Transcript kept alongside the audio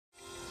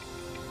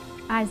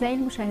أعزائي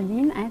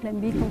المشاهدين، أهلا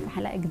بكم في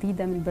حلقة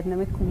جديدة من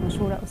برنامجكم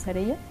مشورة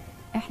أسرية.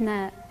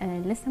 احنا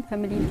لسه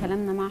مكملين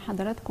كلامنا مع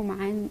حضراتكم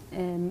عن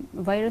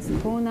فيروس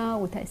كورونا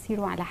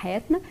وتأثيره على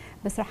حياتنا.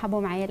 بس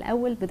رحبوا معايا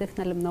الأول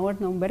بضيفنا اللي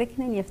منورنا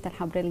ومباركنا نيافة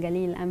الحبر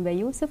الجليل الأنبا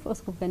يوسف،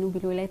 أسقف جنوب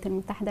الولايات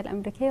المتحدة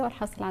الأمريكية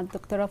والحاصل على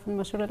الدكتوراه في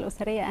المشورة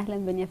الأسرية. أهلا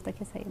بنيافتك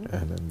يا سيدنا.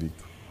 أهلا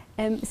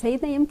بيك.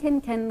 سيدنا، يمكن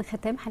كان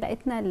ختام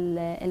حلقتنا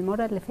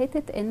المرة اللي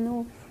فاتت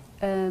إنه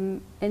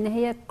ان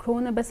هي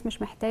كورونا بس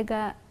مش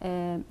محتاجه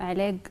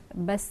علاج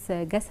بس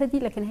جسدي،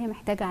 لكن هي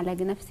محتاجه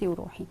علاج نفسي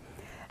وروحي.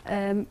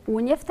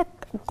 ونيافتك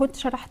كنت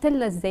شرحت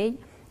لنا ازاي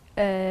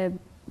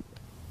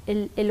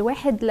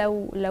الواحد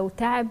لو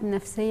تعب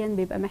نفسيا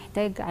بيبقى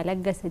محتاج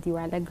علاج جسدي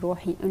وعلاج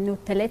روحي، انه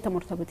الثلاثه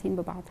مرتبطين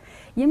ببعض.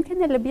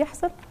 يمكن اللي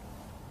بيحصل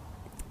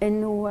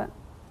انه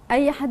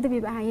اي حد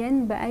بيبقى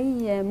عيان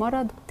باي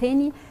مرض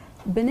تاني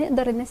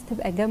بنقدر الناس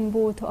تبقى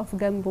جنبه، تقف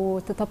جنبه،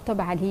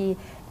 تطبطب عليه،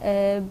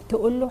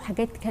 تقول له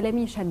حاجات كلام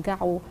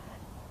يشجعه.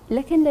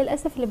 لكن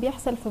للأسف اللي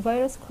بيحصل في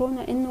فيروس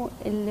كورونا إنه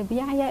اللي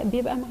بيعيا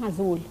بيبقى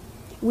معزول،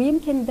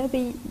 ويمكن ده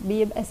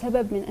بيبقى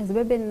سبب من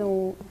أسباب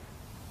إنه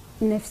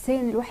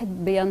نفسيا الواحد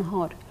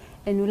بينهار،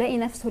 إنه لاقي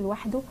نفسه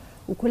لوحده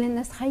وكل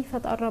الناس خايفة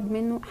تقرب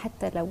منه،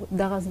 حتى لو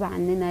ده غصب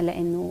عننا،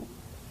 لأنه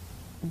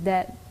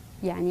ده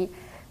يعني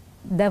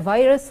ده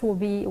فيروس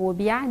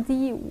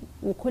وبيعدي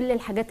وكل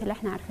الحاجات اللي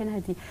احنا عارفينها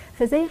دي.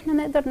 فازاي احنا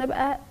نقدر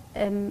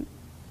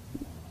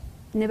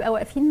نبقى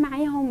واقفين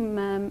معاهم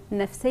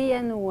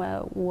نفسيا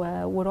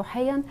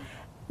وروحيا،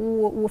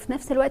 وفي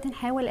نفس الوقت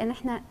نحاول ان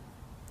احنا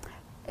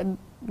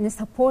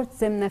نسبورت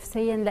زم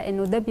نفسيا،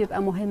 لانه ده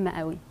بيبقى مهم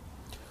قوي.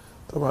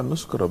 طبعا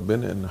نشكر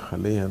ربنا ان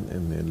حاليا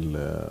ان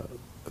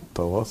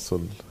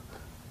التواصل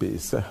بقى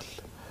سهل.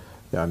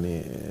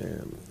 يعني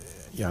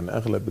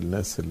اغلب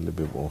الناس اللي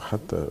بيبقوا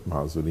حتى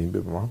معزولين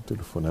بيبقوا معاهم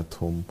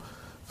تليفوناتهم،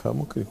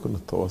 فممكن يكون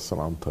التواصل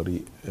عن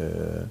طريق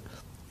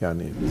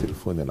يعني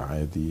التليفون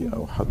العادي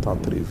او حتى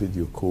عن طريق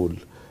فيديو كول.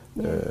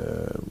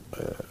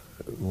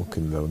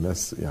 ممكن لو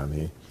ناس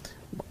يعني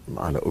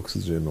على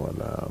اكسجين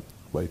ولا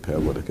واي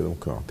باد ولا كده،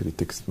 ممكن عن طريق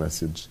تكست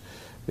مسج.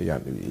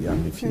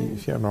 يعني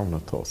في نوع من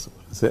التواصل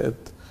زائد.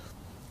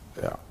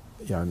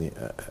 يعني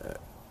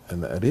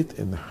انا قريت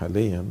ان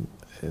حاليا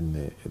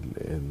ان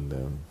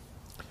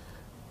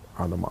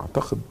على ما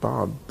اعتقد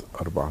بعد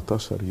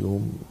 14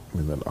 يوم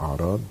من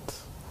الاعراض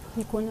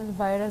يكون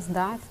الفيروس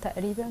ضعف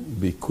تقريبا،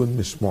 بيكون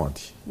مش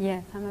معدي.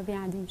 فما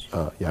بيعديش.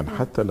 يعني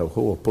حتى لو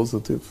هو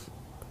بوزيتيف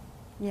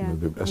ما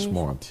بيبقاش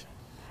معدي.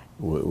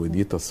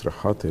 ودي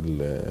تصريحات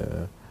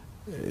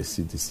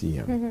السي دي سي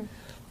يعني.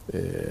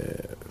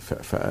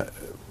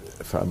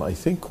 فانا اي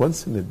ثينك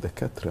وانس ان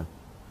الدكاتره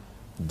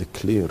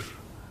ديكلير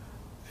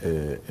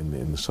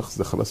ان الشخص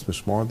ده خلاص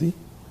مش معدي،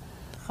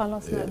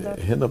 خلاص نقدر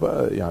هنا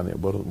بقى يعني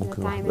برضه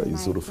ممكن واحد بقى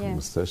يزوره في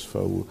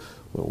المستشفى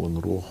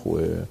ونروح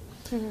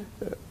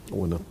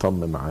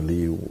ونطمن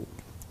عليه.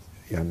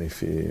 يعني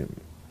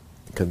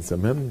كان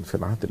زمان في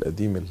العهد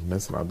القديم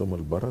الناس اللي عندهم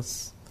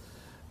البرص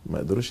ما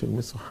قدروش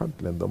يلمسوا حد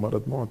لان ده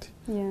مرض معدي.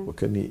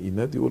 وكان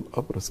ينادي يقول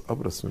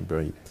ابرص من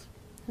بعيد.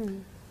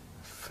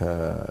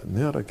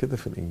 فنقرا كده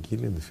في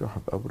الانجيل ان في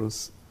واحد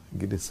ابرص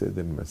جه للسيد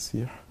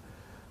المسيح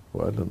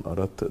وقال له ان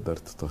اردت تقدر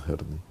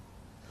تطهرني.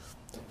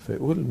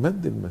 فيقول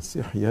مد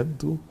المسيح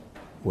يده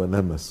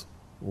ولمسه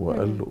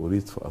وقال له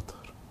اريد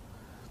فاطهر.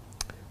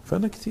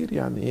 فانا كتير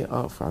يعني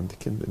اقف عند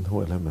كلمه ان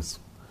هو لمسه.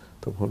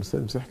 طب هو السيد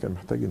المسيح كان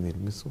محتاج ان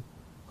يلمسه؟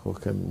 هو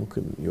كان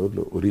ممكن يقول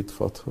له اريد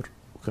فاطهر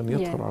وكان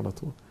يطهر على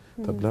طول.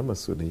 طب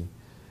لمسه ليه؟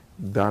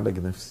 ده علاج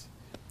نفسي،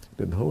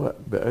 لان هو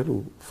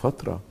بقاله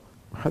فتره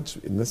محدش،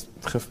 الناس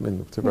بتخاف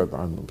منه، بتبعد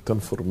عنه،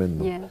 بتنفر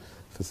منه.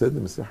 فسيدنا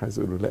المسيح عايز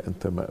يقول له لا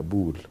انت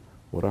مقبول،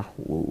 وراح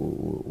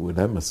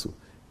ولمسه،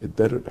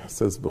 اداله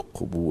الاحساس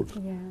بالقبول.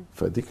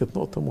 فدي كانت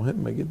نقطه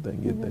مهمه جدا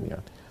جدا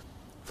يعني.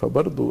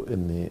 فبرضو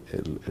ان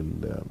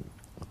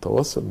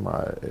التواصل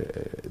مع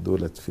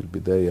دولت في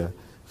البدايه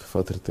في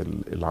فتره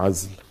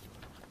العزل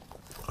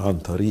عن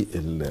طريق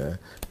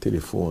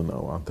التليفون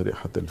او عن طريق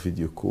حتى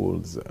الفيديو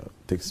كولز،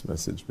 تكست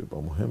مسج،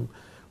 بيبقى مهم.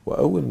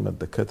 واول ما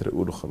الدكاتره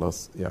يقولوا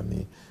خلاص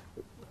يعني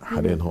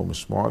حاليا هو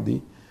مش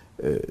معدي،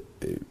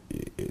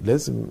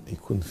 لازم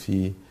يكون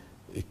في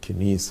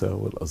الكنيسه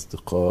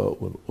والاصدقاء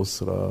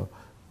والاسره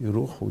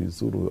يروحوا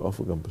ويزوروا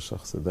ويقفوا جنب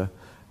الشخص ده،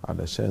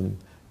 علشان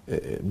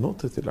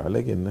نقطه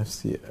العلاج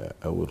النفسي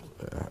او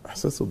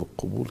احساسه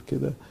بالقبول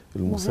كده،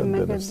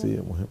 المسانده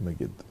النفسيه مهمه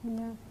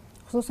جدا.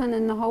 خصوصا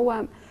ان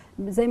هو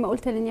زي ما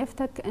قلت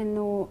لنيافتك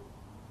انه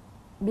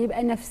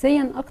بيبقى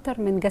نفسيا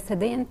اكتر من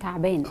جسديا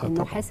تعبان،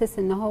 انه حاسس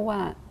ان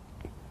هو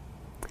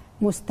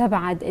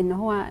مستبعد، ان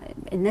هو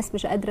الناس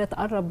مش قادره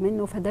تقرب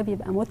منه، فده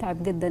بيبقى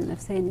متعب جدا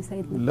نفسيا يا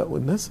سيدنا. لا،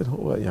 والناس اللي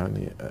هو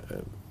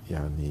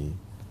يعني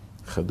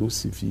خدوه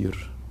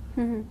سيفير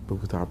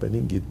بيبقوا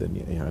تعبانين جدا.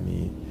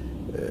 يعني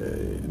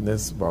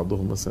ناس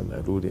بعضهم مثلا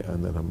قالوا لي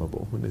انا لما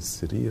بقوم من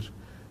السرير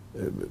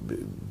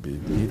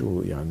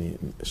بيجيله يعني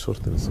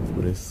شورتنس اوف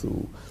بريث،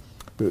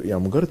 يعني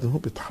مجرد ان هو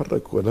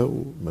بيتحرك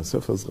ولو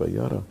مسافه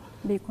صغيره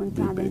بيكون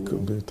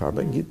تعبان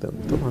تعبان جدا.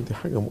 طبعا دي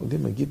حاجه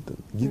مؤلمه جدا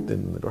جدا،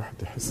 ان الواحد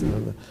يحس ان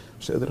انا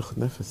مش قادر اخد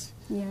نفسي.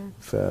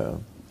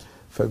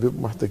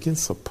 فبيبقوا محتاجين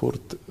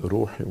سبورت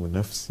روحي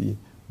ونفسي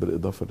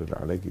بالاضافه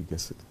للعلاج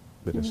الجسدي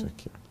بلا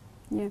شك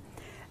يعني.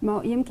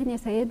 ما يمكن يا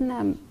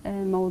سيدنا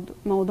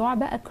موضوع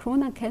بقى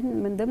كورونا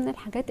كان من ضمن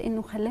الحاجات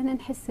انه خلانا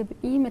نحس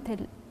بقيمه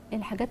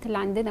الحاجات اللي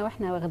عندنا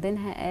واحنا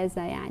واخدينها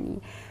اذى، يعني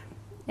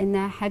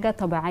انها حاجه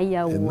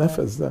طبيعيه.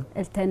 النفس ده،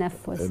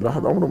 التنفس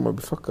الواحد عمره ما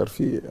بيفكر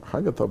فيه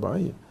حاجه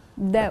طبيعيه.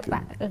 ده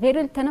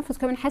غير التنفس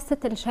كمان حاسه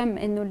الشم،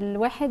 انه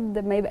الواحد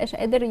ما يبقاش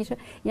قادر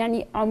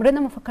يعني عمرنا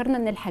ما فكرنا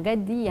ان الحاجات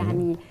دي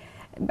يعني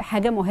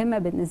حاجه مهمه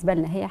بالنسبه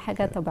لنا، هي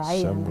حاجه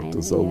طبيعيه الشم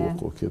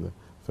والتذوق وكده.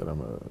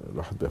 فلما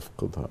الواحد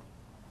بيفقدها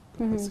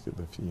بحس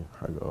كده في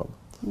حاجه غلط.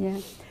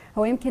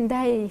 هو يمكن ده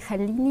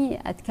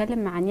هيخليني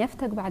اتكلم عن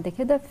يفتك بعد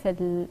كده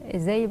في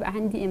ازاي يبقى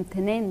عندي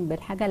امتنان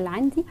بالحاجه اللي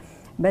عندي،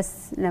 بس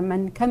لما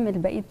نكمل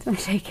بقيه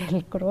مشاكل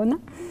الكورونا.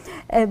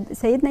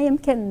 سيدنا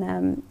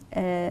يمكن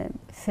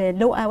في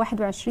لوقا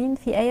 21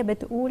 في آية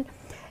بتقول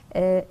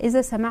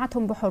إذا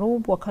سمعتم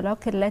بحروب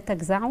وقلاقل لا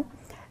تجزعوا،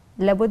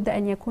 لابد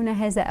أن يكون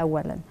هذا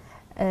أولا،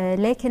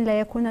 لكن لا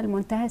يكون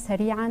المنتهى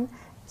سريعا.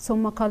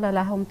 ثم قال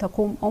لهم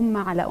تقوم أمة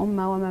على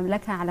أمة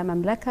ومملكة على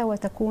مملكة،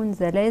 وتكون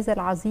زلازل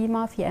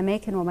عظيمة في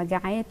أماكن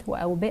ومجاعات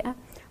وأوبئة،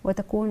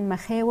 وتكون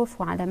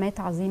مخاوف وعلامات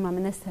عظيمة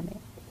من السماء.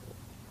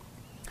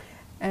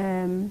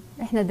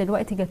 احنا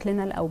دلوقتي جات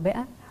لنا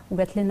الأوبئة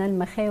وجات لنا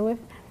المخاوف،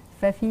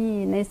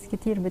 ففي ناس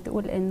كتير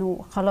بتقول انه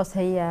خلاص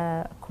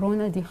هي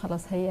كورونا دي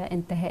خلاص هي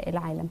انتهاء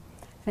العالم،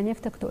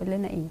 فنفتك تقول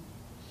لنا ايه؟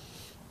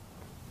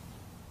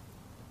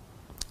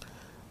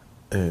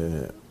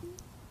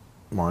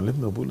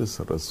 معلمنا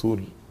بولس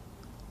الرسول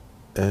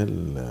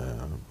قال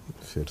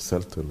في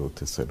رسالته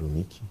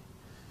لتسالونيكي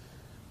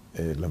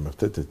لما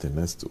ابتدت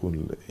الناس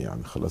تقول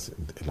يعني خلاص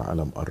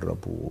العالم قرب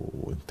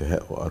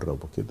وانتهاءه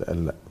قرب وكده،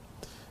 قال لا،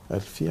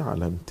 قال في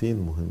علامتين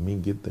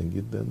مهمين جدا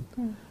جدا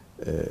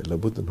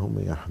لابد ان هم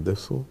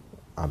يحدثوا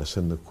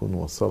علشان نكون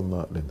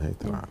وصلنا لنهايه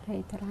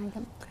العالم.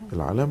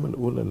 العلامه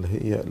الاولى اللي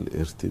هي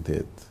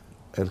الارتداد،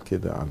 قال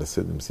كده على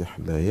سيد المسيح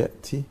لا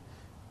ياتي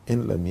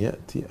ان لم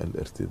ياتي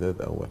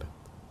الارتداد اولا.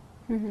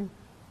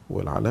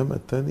 والعلامه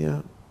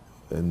الثانيه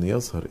ان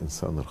يظهر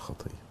انسان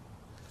الخطيه.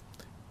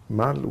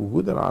 مع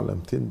وجود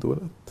العلامتين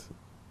دولت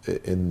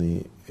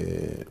ان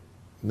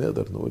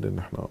نقدر نقول ان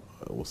احنا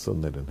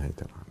وصلنا لنهايه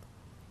العالم.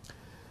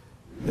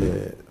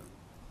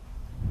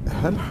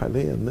 هل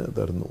حاليا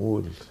نقدر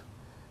نقول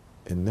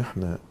ان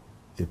احنا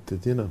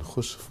ابتدينا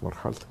نخش في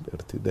مرحلة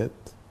الارتداد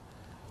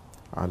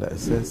على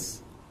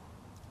اساس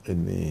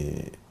ان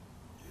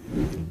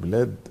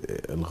البلاد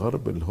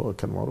الغرب اللي هو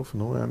كان معروف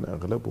ان هو يعني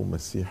اغلبه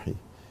مسيحي،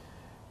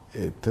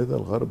 ابتدى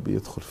الغرب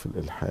يدخل في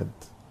الالحاد؟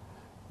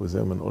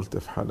 وزي ما قلت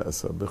في حلقة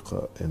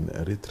سابقة ان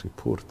قريت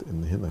ريبورت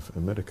ان هنا في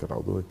امريكا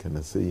العضوية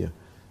الكنسية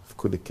في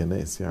كل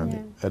الكنائس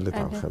يعني قلت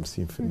عن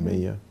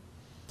 50%.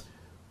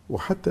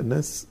 وحتى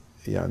الناس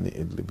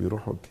يعني اللي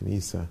بيروحوا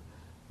الكنيسة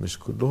مش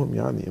كلهم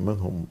يعني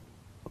إيمانهم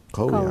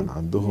قوي، يعني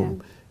عندهم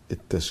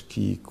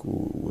التشكيك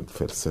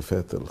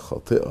والفلسفات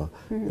الخاطئة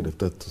اللي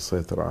ابتدت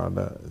تسيطر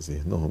على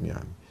ذهنهم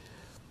يعني.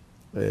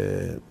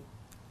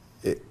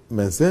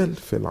 ما زال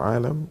في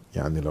العالم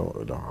يعني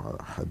لو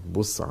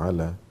هتبص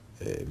على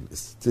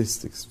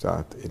الستاتستكس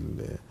بتاعت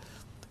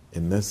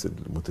الناس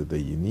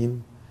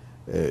المتدينين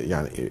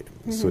يعني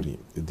سوري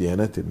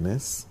ديانات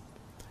الناس،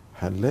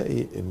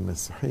 هنلاقي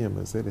المسيحية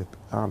ما زالت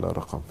أعلى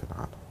رقم في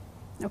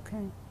العالم.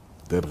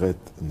 ده لغاية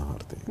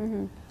النهاردة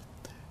يعني.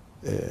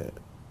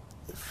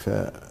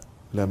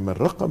 فلما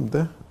الرقم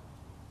ده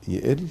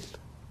يقل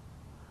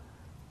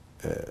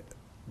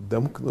ده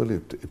ممكن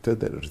نقول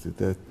ابتدى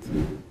الارتداد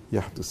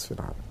يحدث في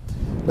العالم.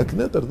 لكن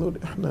نقدر نقول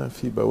احنا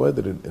في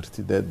بوادر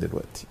الارتداد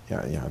دلوقتي،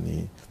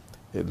 يعني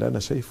اللي انا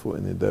شايفه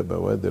ان ده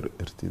بوادر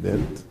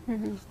ارتداد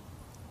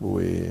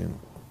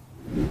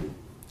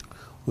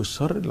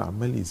والشر اللي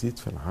عمال يزيد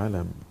في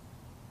العالم،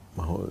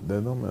 ما هو ده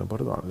نوع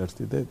برضه عن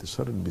الارتداد.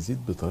 الشر اللي بيزيد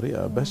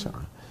بطريقه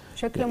بشعه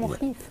بشكل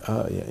مخيف.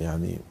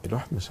 يعني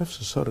الواحد ما شافش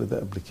الشر ده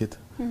قبل كده.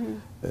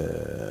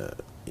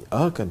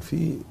 كان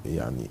في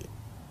يعني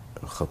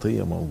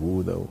خطيه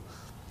موجوده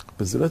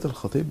بس دلوقتي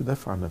الخطيه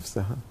بتدافع عن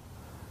نفسها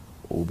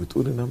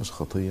وبتقول انها مش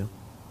خطيه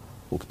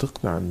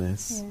وبتقنع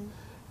الناس.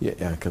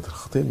 يعني كانت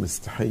الخطيه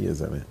مستحيه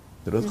زمان،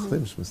 دلوقتي الخطيه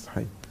مش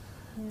مستحيه.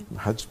 ما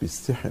حدش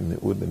بيستحي ان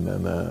يقول ان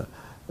انا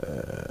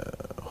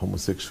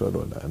هوموسيكشوال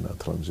ولا انا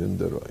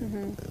ترانجندر.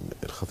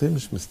 الخطيه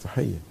مش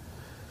مستحيه.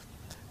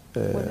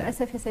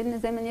 وللاسف يا سيدنا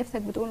زي ما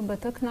نفسك بتقول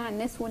بتقنع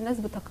الناس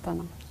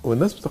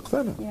والناس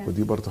بتقتنع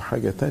ودي برضو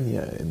حاجه تانية،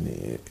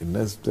 ان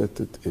الناس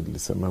ابتدت اللي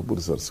سماها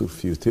بولس الرسول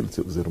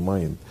فيوتيلتي اوف ذير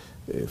مايند،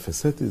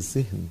 فساد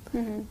الذهن.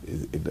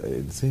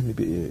 الذهن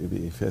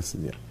بقي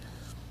فاسد يعني.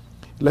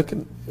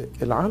 لكن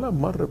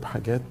العالم مر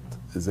بحاجات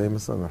زي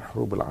مثلا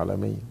الحروب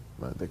العالميه،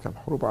 ما ده كان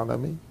حروب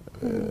عالميه.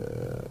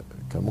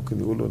 كان ممكن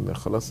يقولوا ان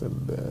خلاص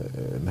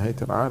نهايه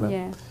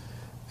العالم.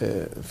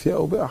 في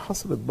اوبئه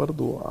حصلت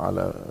برضو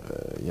على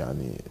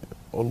يعني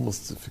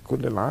اولموست في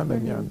كل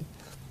العالم يعني.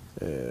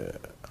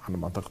 على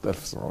ما اعتقد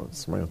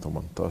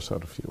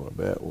 1918 في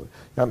وباء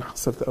يعني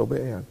حصلت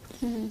اوبئه يعني.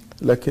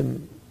 لكن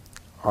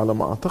على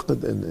ما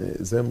اعتقد ان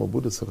زي ما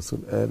بولس الرسول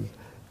قال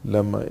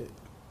لما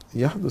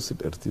يحدث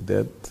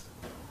الارتداد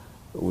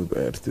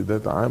ويبقى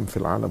ارتداد عام في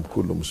العالم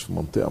كله مش في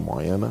منطقه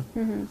معينه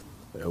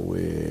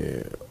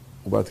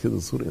وبعد كده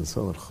ظهور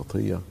انسان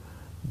الخطيه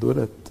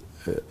دولت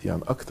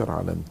يعني اكتر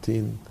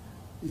علامتين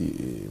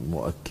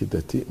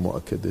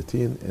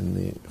مؤكدتين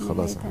ان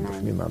خلاص احنا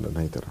داخلين على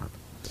نهايه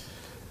العالم.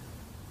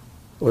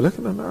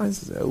 ولكن انا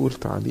عايز اقول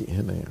تعليق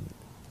هنا يعني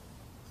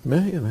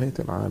ما هي نهايه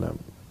العالم؟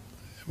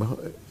 ما هو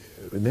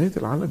نهايه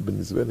العالم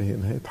بالنسبه لي هي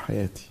نهايه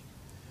حياتي.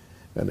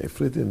 يعني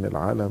افرض ان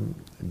العالم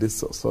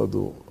لسه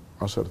قصاده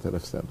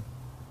 10,000 سنه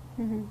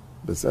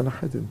بس انا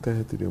حياتي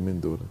انتهت اليومين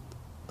دولت،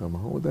 طب ما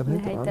هو ده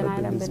نهايه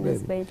العالم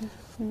بالنسبه لي.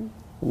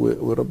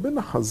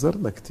 وربنا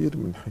حذرنا كتير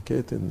من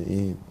حكايه ان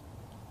ايه،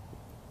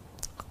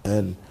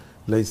 قال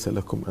ليس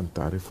لكم ان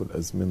تعرفوا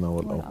الازمنه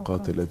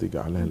والاوقات التي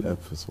جعلها الاب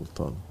في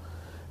سلطانه.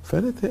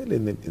 فانا تقل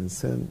ان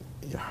الانسان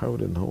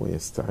يحاول ان هو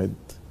يستعد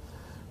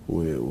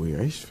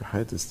ويعيش في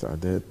حياه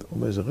استعداد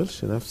وما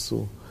يشغلش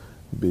نفسه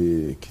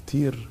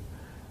بكتير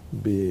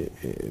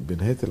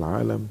بنهايه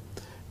العالم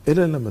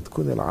الا لما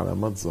تكون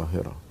العلامات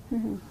ظاهره.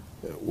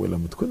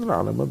 ولما تكون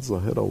العلامات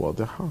ظاهره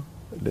واضحه،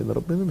 لان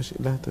ربنا مش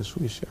اله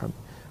تشويش يعني.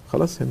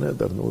 خلاص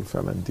نقدر نقول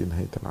فعلا دي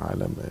نهايه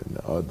العالم،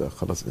 ان ده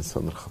خلاص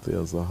انسان الخطيه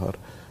ظهر،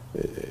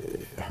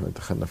 احنا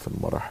دخلنا في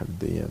المراحل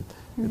دي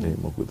اللي هي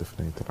موجوده في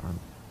نهايه العالم.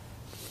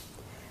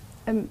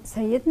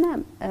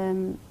 سيدنا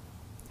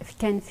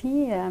كان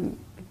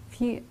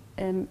في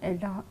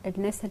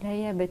الناس اللي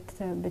هي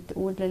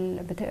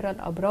بتقرا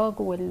الابراج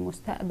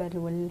والمستقبل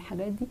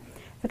والحاجات دي،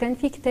 فكان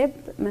في كتاب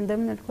من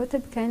ضمن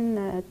الكتب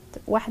كانت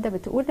واحده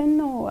بتقول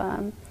انه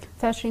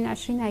في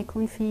 2020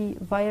 هيكون في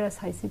فيروس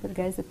هيسيب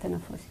الجهاز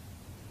التنفسي.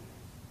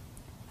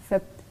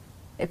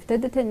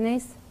 فابتدت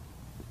الناس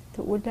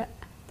تقول لا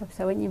طب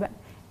ثواني بقى،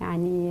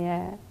 يعني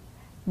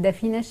ده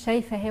في ناس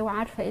شايفه هي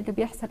وعارفه ايه اللي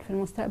بيحصل في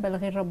المستقبل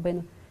غير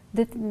ربنا.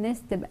 ده الناس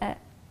تبقى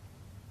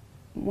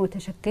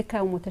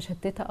متشككه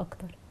ومتشتته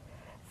اكتر.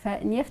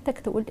 فنيافتك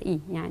تقول ايه؟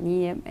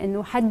 يعني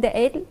انه حد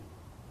قال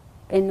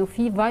انه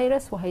في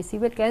فيروس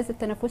وهيسيب الجهاز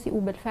التنفسي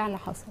وبالفعل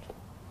حصل.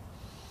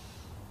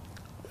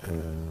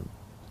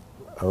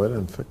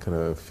 اولا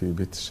فاكره في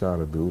بيت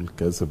الشعر بيقول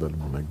كذب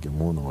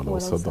المنجمون ولو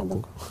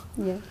صدقوا.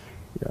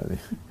 يعني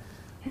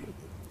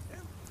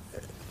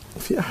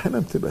في احيانا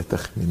بتبقى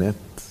تخمينات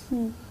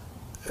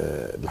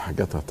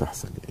لحاجات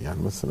هتحصل.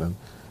 يعني مثلا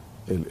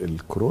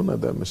الكورونا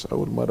ده مش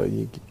اول مره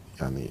يجي،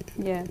 يعني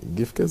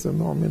جه في كذا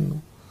نوع منه،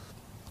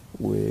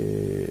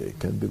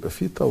 وكان بيبقى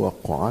فيه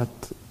توقعات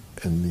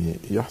ان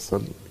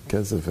يحصل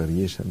كذا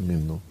فاريشن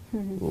منه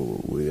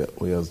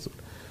ويصدر.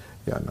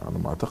 يعني على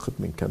ما اعتقد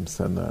من كام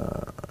سنه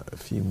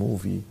في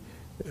موفي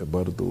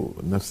برضو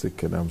نفس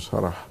الكلام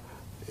شرح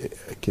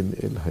كان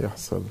ايه اللي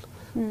هيحصل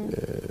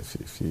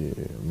في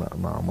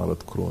مع مرض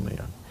كورونا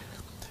يعني.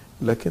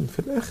 لكن في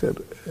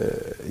الاخر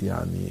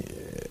يعني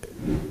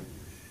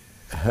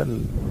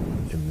هل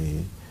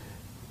ان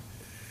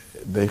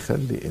ده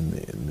يخلي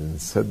ان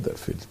نصدق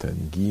في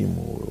التنجيم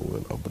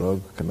والابراج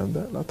والكلام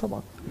ده؟ لا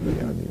طبعا،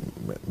 يعني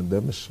ده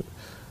مش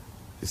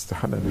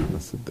استحاله ان احنا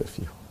نصدق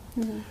فيهم.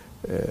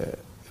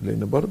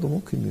 لان برضه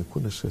ممكن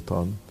يكون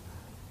الشيطان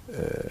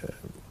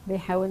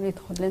بيحاول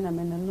يدخل لنا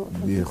من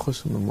النقطه دي،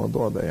 بيخش من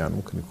الموضوع ده. يعني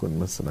ممكن يكون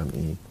مثلا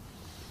ايه،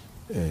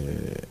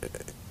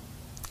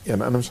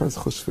 يعني انا مش عايز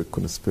اخش في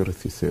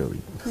الكونسبيرسي ثيوري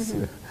بس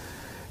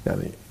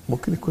يعني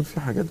ممكن يكون في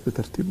حاجات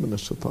بترتيب من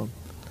الشيطان.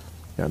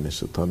 يعني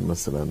الشيطان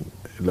مثلا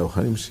لو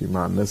هنمشي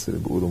مع الناس اللي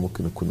بيقولوا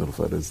ممكن يكون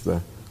الفيروس ده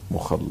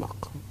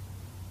مخلق،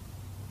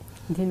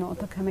 دي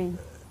نقطة كمان.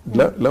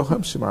 لا لو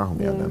همشي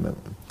معاهم يعني انا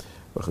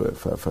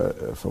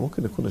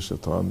فممكن يكون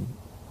الشيطان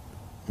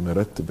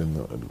مرتب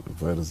ان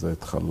الفيروس ده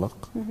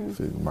يتخلق في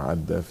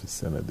الميعاد ده في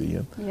السنة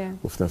دي،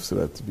 وفي نفس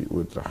الوقت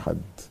بيقول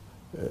لحد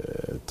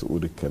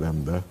تقول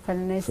الكلام ده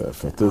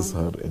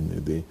فتظهر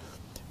ان دي.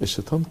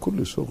 الشيطان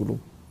كل شغله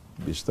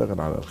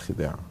بيشتغل على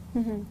الخداع،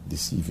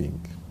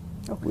 deceiving،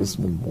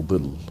 واسمه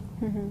المضل.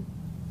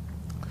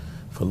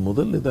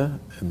 فالمضل ده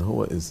ان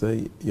هو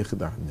ازاي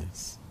يخدع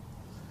الناس.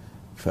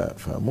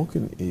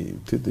 فممكن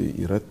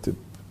يبتدي يرتب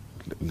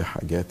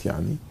لحاجات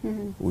يعني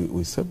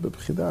ويسبب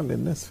خداع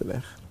للناس في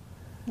الاخر.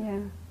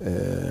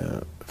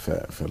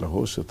 فلو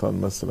هو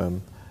الشيطان مثلا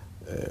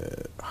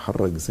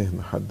حرك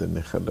ذهن حد ان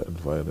يخلق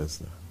الفيروس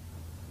ده،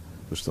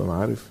 الشيطان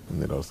عارف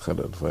ان لو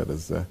خلق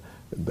الفيروس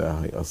ده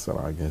هيأثر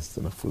على جهاز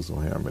التنفس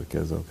وهيعمل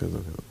كذا وكذا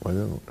وكذا،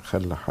 وبعدين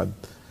خلى حد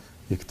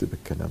يكتب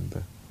الكلام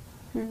ده.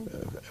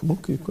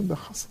 ممكن يكون ده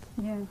حصل.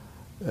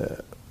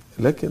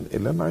 لكن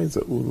اللي انا عايز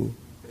اقوله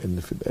ان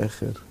في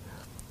الاخر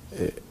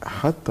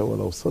حتى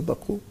ولو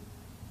صدقوا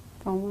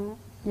فهم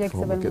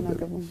يكسب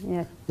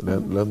المنجمون،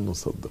 لن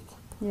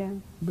نصدقهم.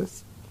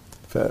 بس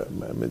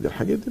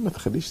فالحاجات دي ما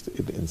تخليش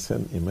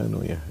الانسان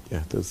ايمانه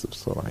يهتز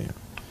بسرعه يعني.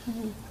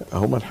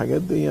 هما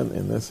الحاجات دي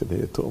الناس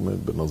اللي هي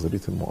تؤمن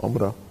بنظريه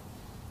المؤامره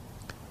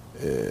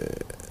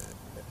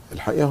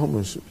الحقيقه هم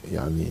مش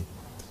يعني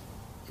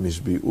مش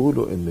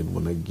بيقولوا ان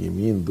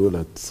المنجمين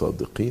دول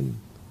صادقين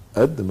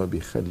قد ما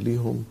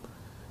بيخليهم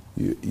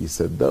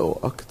يصدقوا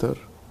اكتر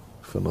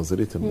في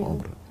نظريه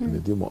المؤامره،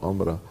 ان دي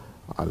مؤامره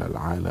على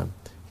العالم.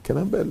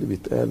 الكلام بقى اللي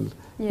بيتقال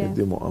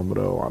دي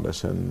مؤامره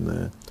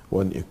وعلشان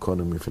وان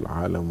ايكونومي في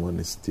العالم،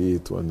 وان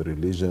ستيت، وان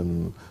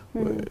ريليجن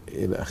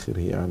الى اخره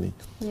يعني.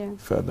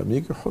 فلما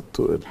يجي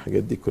يحطوا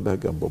الحاجات دي كلها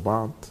جنب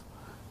بعض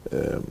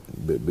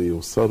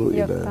بيوصلوا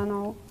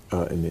الى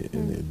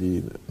ان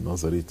دي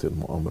نظريه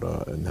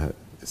المؤامره انها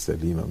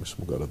سليمه مش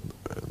مجرد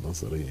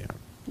نظريه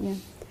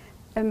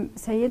يعني.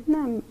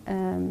 سيدنا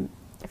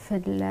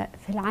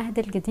في العهد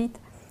الجديد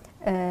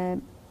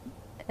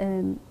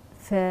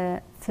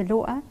في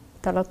لوقا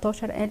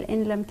 13 قال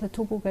إن لم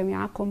تتوبوا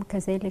جميعكم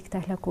كذلك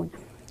تهلكون.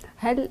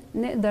 هل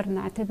نقدر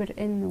نعتبر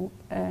إنه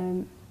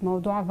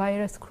موضوع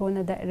فيروس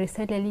كورونا ده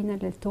رسالة لينا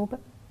للتوبة؟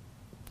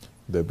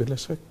 ده بلا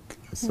شك،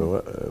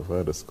 سواء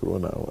فيروس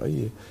كورونا أو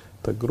أي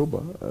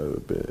تجربة.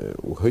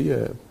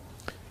 وهي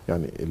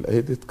يعني الآية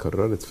دي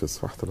اتكررت في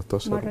إصحاح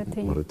 13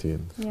 مرتين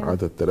في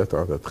عدد 3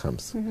 وعدد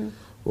 5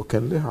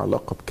 وكان لها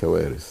علاقة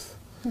بكوارث.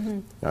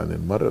 يعني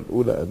المرة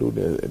الأولى قالوا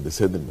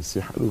لسيد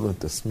المسيح، قالوا له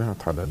أنت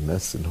سمعت على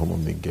الناس اللي هم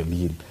من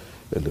الجليل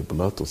اللي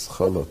بيلاطس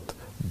خلط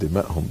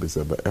دمائهم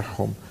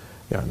بذبائحهم،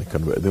 يعني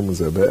كانوا بيقدموا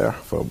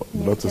ذبائح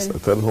فبيلاطس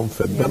قتلهم،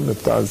 فالدم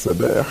بتاع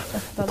الذبائح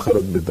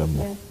اتخلط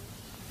بدمه.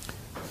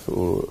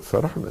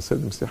 فراح السيد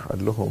المسيح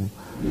قال لهم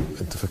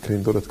انتوا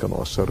فاكرين دولت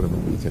كانوا أشر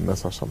من بقية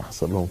الناس عشان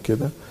حصل لهم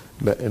كده؟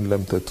 لا، إن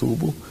لم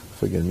تتوبوا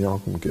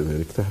فجميعكم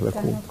كذلك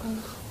تهلكون.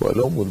 وقال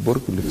لهم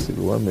البرج اللي في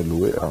سلوام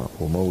اللي وقع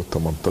وموت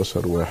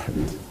 18 واحد،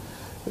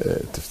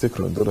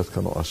 تفتكروا ان دولت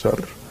كانوا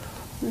أشر؟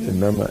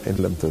 انما ان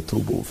لم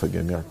تتوبوا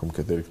فجميعكم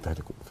كذلك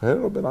تهلكون. فهي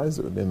ربنا عايز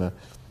يقول لنا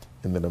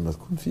ان لما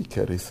تكون في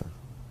كارثه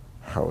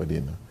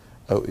حوالينا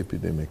او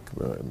ابيديميك،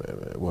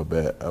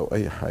 وباء او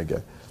اي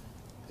حاجه،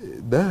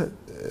 ده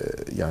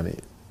يعني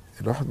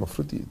الواحد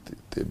المفروض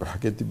تبقى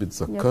الحاجات دي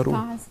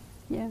بتذكره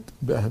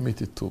باهميه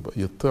التوبه،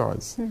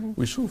 يتعظ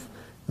ويشوف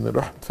ان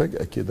الواحد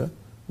فجاه كده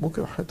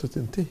ممكن حياته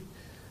تنتهي.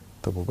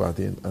 طب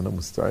وبعدين انا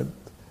مستعد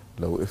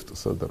لو وقفت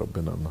قصاد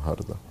ربنا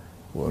النهارده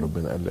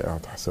وربنا قال لي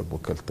اقعد حساب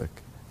وكالتك،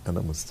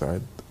 انا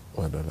مستعد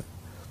ولا لا؟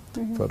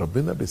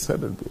 فربنا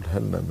الرساله اللي بيقولها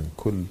لنا من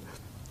كل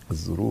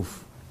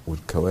الظروف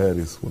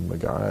والكوارث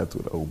والمجاعات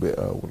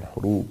والاوبئه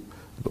والحروب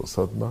اللي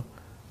قصادنا،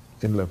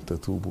 ان لم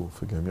تتوبوا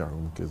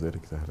فجميعكم كذلك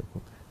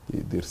تهلكون.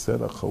 دي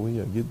رساله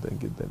قويه جدا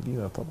جدا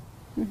لينا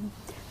طبعا.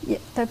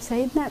 طب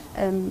سيدنا،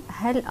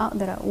 هل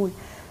اقدر اقول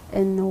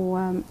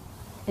انه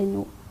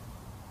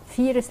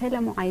في رساله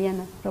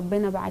معينه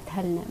ربنا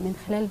بعتها لنا من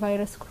خلال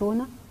فيروس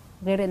كورونا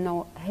غير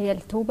انه هي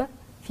التوبه؟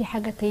 في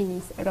حاجه تاني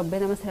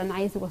ربنا مثلا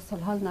عايز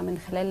يوصلها لنا من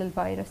خلال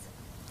الفيروس؟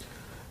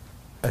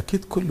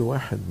 اكيد كل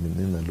واحد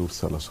مننا له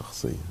رساله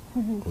شخصيه،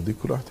 ودي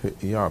كل واحد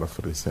يعرف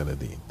الرساله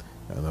دي.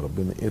 يعني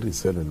ربنا ايه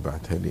الرساله اللي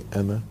بعتها لي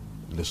انا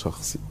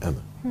لشخصي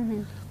انا؟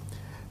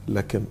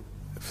 لكن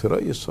في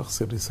رايي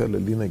الشخصي الرساله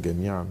لينا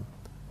جميعا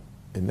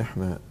ان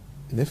احنا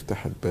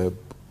نفتح الباب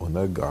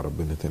ونرجع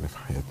ربنا تاني في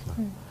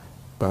حياتنا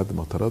بعد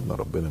ما طردنا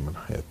ربنا من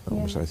حياتنا.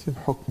 ومش عايزين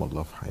حكم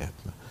الله في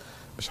حياتنا،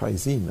 مش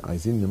عايزين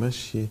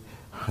نمشي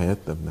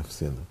حياتنا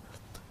بنفسنا.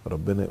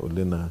 ربنا يقول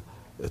لنا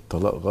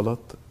الطلاق غلط،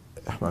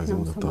 احنا عايزين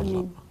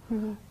نطلق.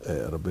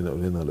 ربنا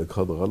يقول لنا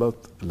الاجهاض غلط،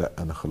 لا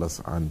انا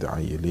خلاص عندي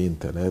عيلين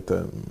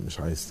 3 مش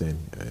عايز تاني،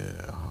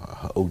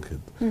 هاجهض.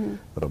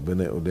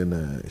 ربنا يقول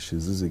لنا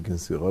الشذوذ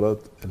الجنسي غلط،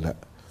 لا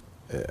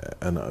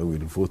انا I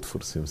will vote for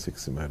same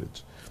sex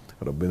marriage.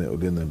 ربنا يقول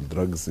لنا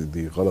الدراجز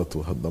دي غلط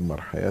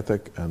وهتدمر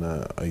حياتك،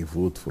 انا I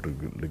vote for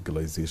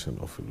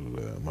legalization of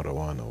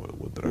المروانة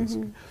والدراجز.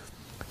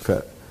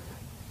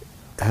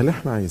 فهل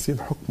احنا عايزين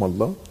حكم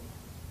الله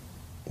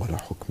ولا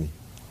حكمي؟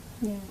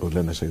 واللي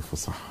انا شايفه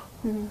صح.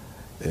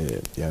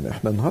 يعني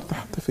احنا النهارده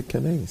حتى في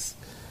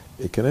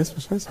الكنائس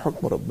مش عايزه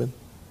حكم ربنا.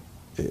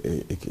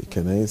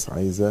 الكنائس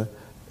عايزه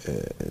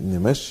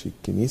نمشي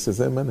الكنيسه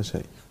زي ما انا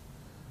شايف،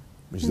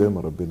 مش زي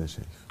ما ربنا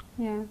شايف.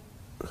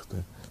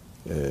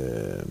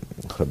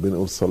 ربنا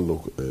يقول صلوا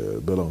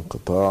بلا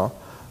انقطاع،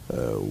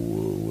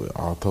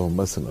 واعطاهم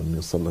مثلا ان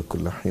يصلى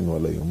كل حين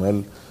ولا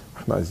يمل.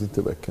 احنا عايزين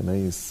تبقى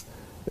الكنائس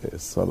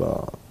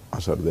الصلاه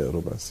 10 دقائق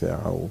ربع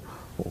ساعه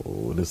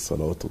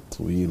وللصلوات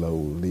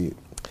الطويله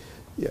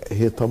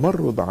هي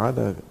تمرد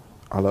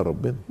على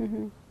ربنا.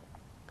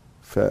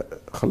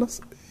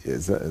 فخلاص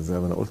زي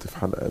ما انا قلت في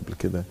حلقه قبل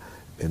كده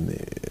ان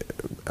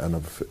انا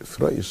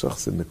في رايي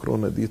الشخصي ان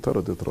كورونا دي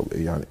طردت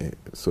يعني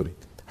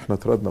احنا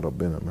طردنا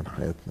ربنا من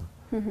حياتنا،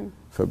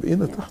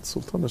 فبقينا تحت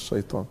سلطان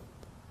الشيطان.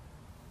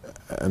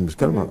 انا مش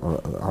بتكلم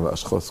على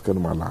اشخاص،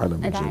 بتكلم على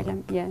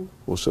العالم يعني.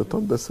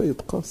 والشيطان ده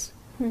سيد قاسي.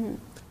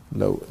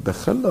 لو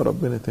دخلنا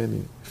ربنا تاني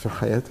في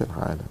حياه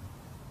العالم،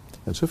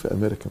 هنشوف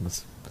امريكا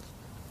مثلا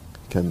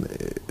كان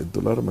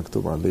الدولار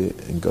مكتوب عليه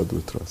in God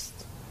we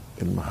trust،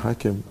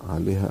 المحاكم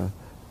عليها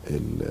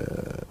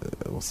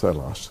الوصايا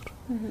العشر،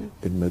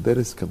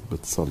 المدارس كانت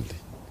بتصلي،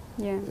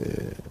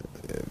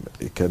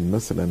 كان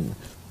مثلا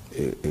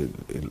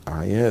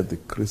الأعياد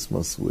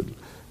الكريسماس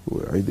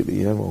وعيد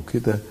القيامة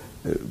وكده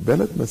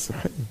بلد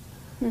مسيحية،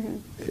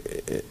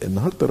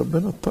 النهارده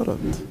ربنا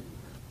اطرد.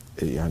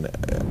 يعني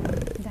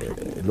ده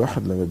حقيقي.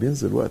 الواحد لما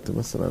بينزل وقت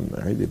مثلا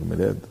عيد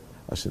الميلاد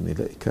عشان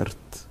يلاقي كارت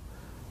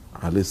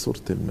عليه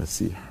صورة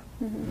المسيح،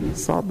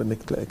 صعب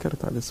انك تلاقي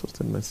كارت عليه صورة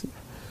المسيح.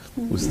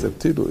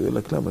 واستبتدوا يقول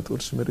لك لا ما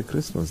تقولش ميري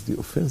كريسماس، دي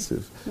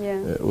اوفنسيف،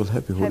 قول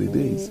هابي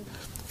هوليديز.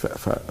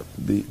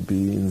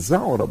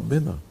 فبينزعوا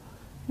ربنا،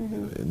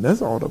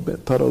 نزعوا ربنا،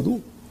 طردوه.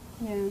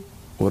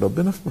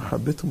 وربنا في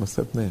محبته ما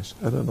سابناش،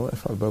 قال انا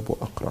واقف على الباب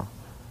واقرع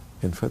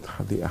ان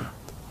فتح لي احد.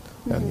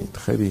 يعني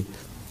تخيلي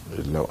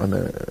لو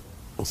انا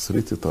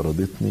اسرتي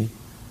طردتني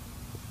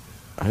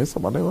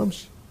هيصعب عليا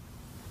وامشي،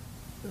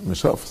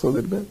 مش هقف قصاد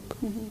الباب.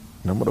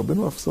 انما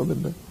ربنا واقف قصاد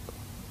الباب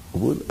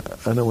وبقول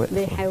انا واقف،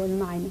 بيحاول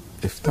معانا،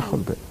 افتحوا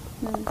الباب.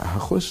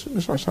 هخش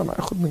مش عشان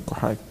اخد منكم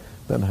حاجه،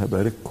 ده انا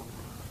هبارككم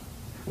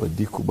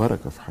واديكم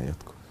بركه في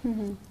حياتكم.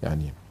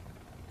 يعني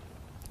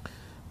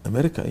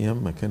امريكا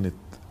ايام ما كانت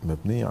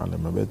مبنيه على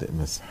مبادئ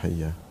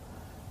مسيحيه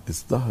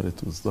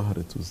ازدهرت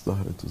وازدهرت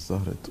وازدهرت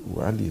وازدهرت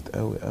وعليت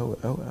قوي قوي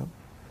قوي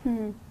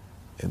قوي.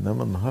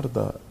 انما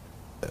النهارده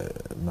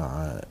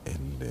مع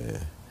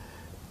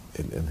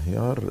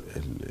الانهيار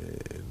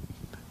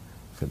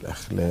في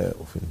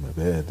الاخلاق وفي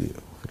المبادئ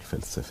وفي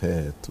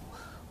الفلسفات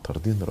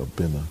وطاردين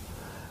ربنا،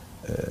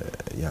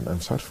 يعني انا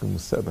مش عارف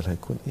المستقبل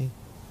هيكون ايه.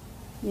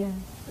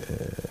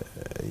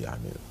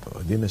 يعني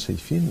ادينا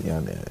شايفين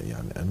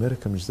يعني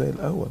امريكا مش زي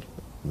الاول،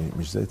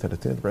 مش زي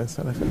 30 40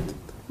 سنه فاتت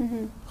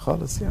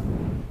خالص يعني.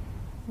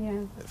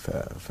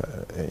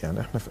 يعني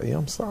احنا في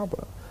ايام صعبه،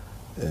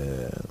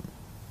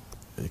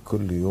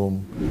 كل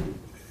يوم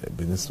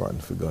بنسمع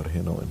انفجار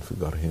هنا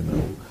وانفجار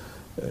هنا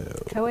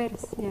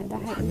كوارث يعني. ده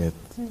حاجات،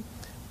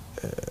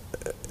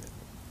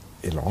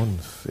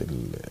 العنف،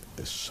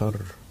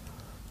 الشر،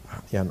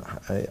 يعني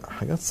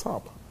حاجات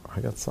صعبه،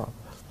 حاجات صعبه،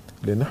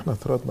 لان احنا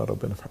طردنا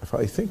ربنا في حاجه.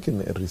 فاي ثينك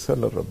ان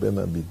الرساله اللي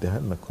ربنا بيديها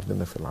لنا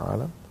كلنا في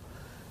العالم،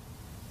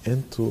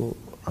 انتوا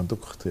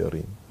عندكم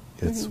اختيارين،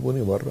 يا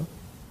تسيبوني بره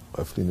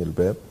وقافلين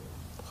الباب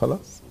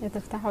خلاص، يا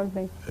تفتحوا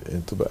الباب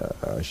انتوا بقى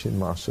عايشين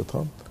مع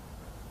الشيطان،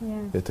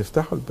 يا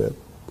تفتحوا الباب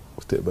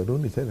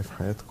وتقبلوني تاني في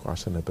حياتكم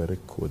عشان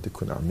ابارككم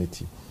واديكم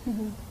نعمتي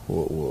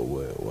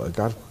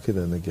واجعلكم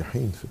كده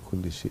ناجحين في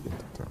كل شيء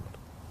انتوا بتعملوه.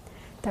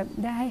 طب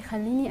ده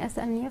هيخليني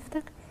اسال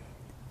نيافتك،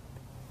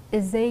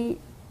 ازاي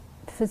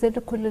في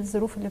ظل كل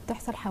الظروف اللي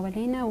بتحصل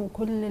حوالينا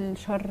وكل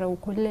الشر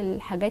وكل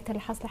الحاجات اللي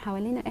حاصله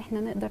حوالينا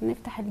احنا نقدر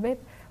نفتح الباب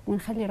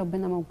ونخلي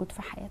ربنا موجود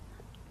في حياتنا؟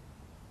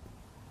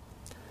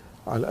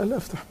 على الاقل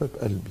افتح باب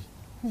قلبي.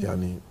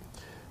 يعني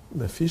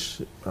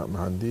ما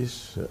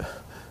عنديش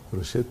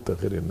روشتة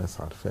غير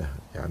الناس عارفاها.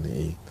 يعني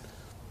ايه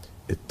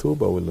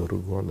التوبة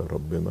والرجوع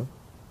لربنا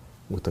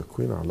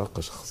وتكوين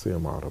علاقة شخصية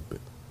مع ربنا،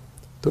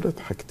 دولت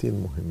حاجتين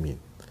مهمين.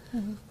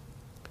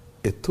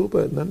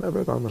 التوبة ان انا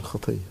ابعد عن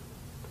الخطية،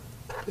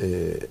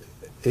 ايه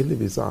اللي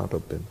بيزعل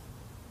ربنا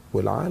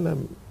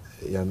والعالم.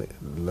 يعني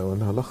لو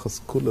انا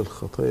هلخص كل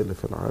الخطايا اللي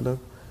في العالم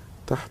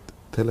تحت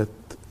 3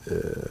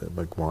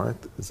 مجموعات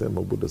زي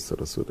ما بولس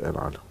الرسول قال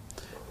عنهم،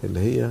 اللي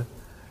هي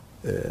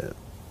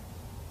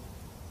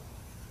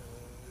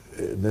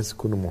الناس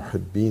يكونوا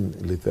محبين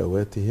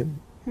لذواتهم،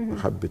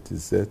 محبة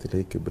الذات اللي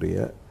هي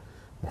كبرياء،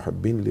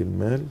 محبين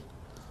للمال،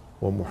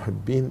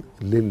 ومحبين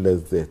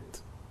للذات،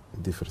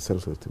 دي في رسالة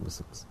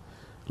تيموثاوس.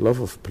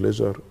 love of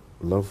pleasure,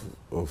 love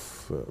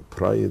of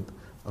pride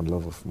and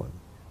love of money.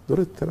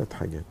 دول ال3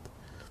 حاجات.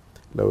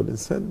 لو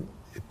الإنسان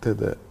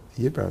ابتدى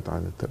يبعد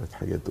عن ال3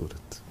 حاجات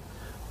دولت،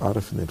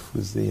 أعرف إن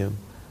الفلوس دي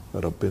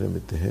ربنا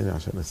مديهاني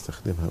عشان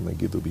أستخدمها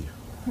مجده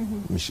بيها،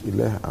 مش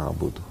إله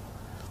أعبده.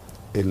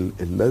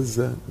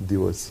 اللذة دي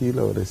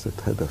وسيلة وليست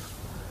هدف،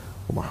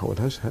 وما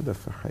حولهاش هدف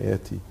في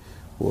حياتي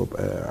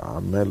وابقى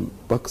عمال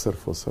بكسر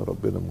في وصايا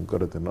ربنا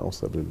مجرد ان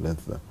اوصل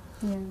للذة.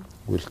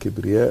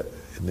 والكبرياء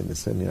ان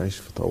الانسان يعيش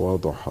في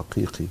تواضع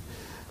حقيقي،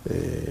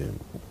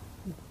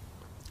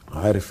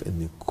 عارف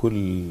ان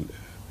كل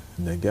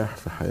نجاح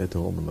في حياتي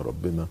هو من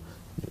ربنا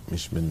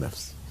مش من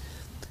نفسي.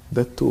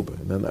 ده التوبة،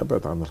 ان انا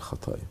ابعد عن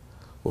الخطايا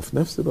وفي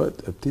نفس الوقت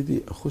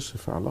ابتدي اخش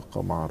في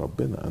علاقة مع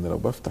ربنا. انا لو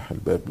بفتح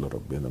الباب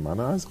لربنا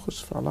معناه عايز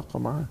اخش في علاقة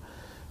معاه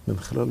من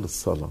خلال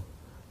الصلاة،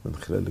 من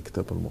خلال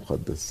الكتاب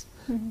المقدس،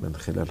 من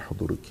خلال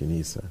حضور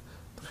الكنيسة،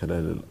 من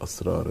خلال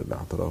الاسرار،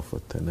 الاعتراف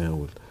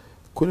والتناول.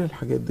 كل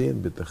الحاجات دي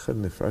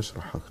بتدخلني في عشرة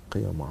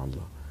حقيقية مع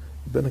الله.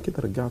 يبقى انا كده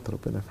رجعت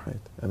ربنا في حياتي،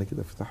 انا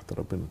كده فتحت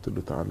ربنا، قلت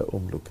له تعالى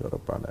املك يا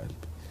رب على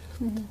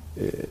قلبي.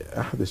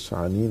 احد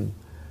الشعانين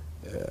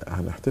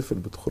هنحتفل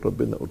بدخول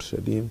ربنا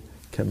اورشليم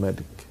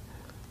كملك،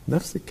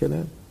 نفس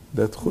الكلام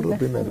ده دخول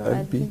ربنا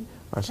لقلبي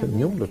عشان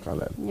يملك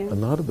على قلبي.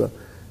 النهارده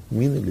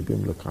مين اللي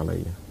بيملك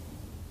عليا؟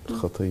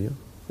 الخطيه،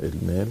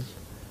 المال،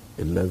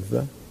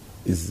 اللذه،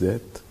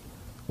 الذات،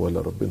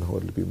 ولا ربنا هو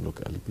اللي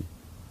بيملك قلبي؟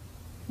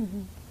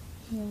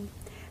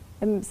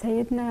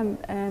 سيدنا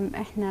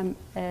احنا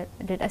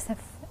للاسف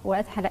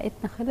وقت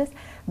حلقتنا خلص،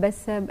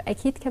 بس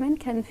اكيد كمان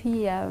كان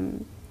في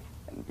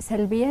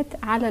سلبيات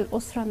على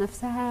الأسرة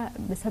نفسها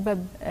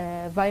بسبب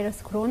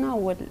فيروس كورونا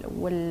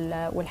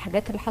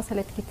والحاجات اللي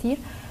حصلت كتير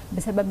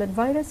بسبب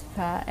الفيروس.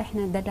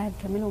 فاحنا ده اللي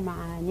هنكمله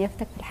مع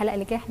نيافتك في الحلقة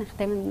اللي جاية. احنا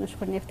ختاما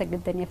بنشكر نيافتك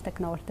جدا.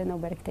 نيافتك نورتنا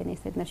وباركتنا يا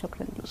سيدنا.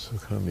 شكرا ليك.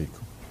 شكرا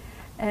لكم.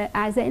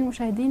 أعزائي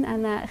المشاهدين،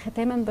 أنا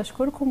ختاما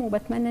بشكركم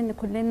وبتمنى أن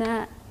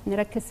كلنا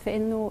نركز في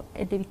أنه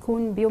اللي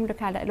بيكون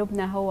بيملك على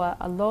قلوبنا هو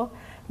الله،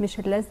 مش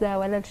اللذة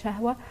ولا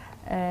الشهوة.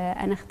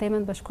 أنا ختاما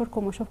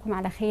بشكركم وأشوفكم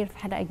على خير في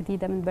حلقة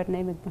جديدة من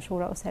برنامج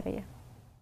مشورة أسرية.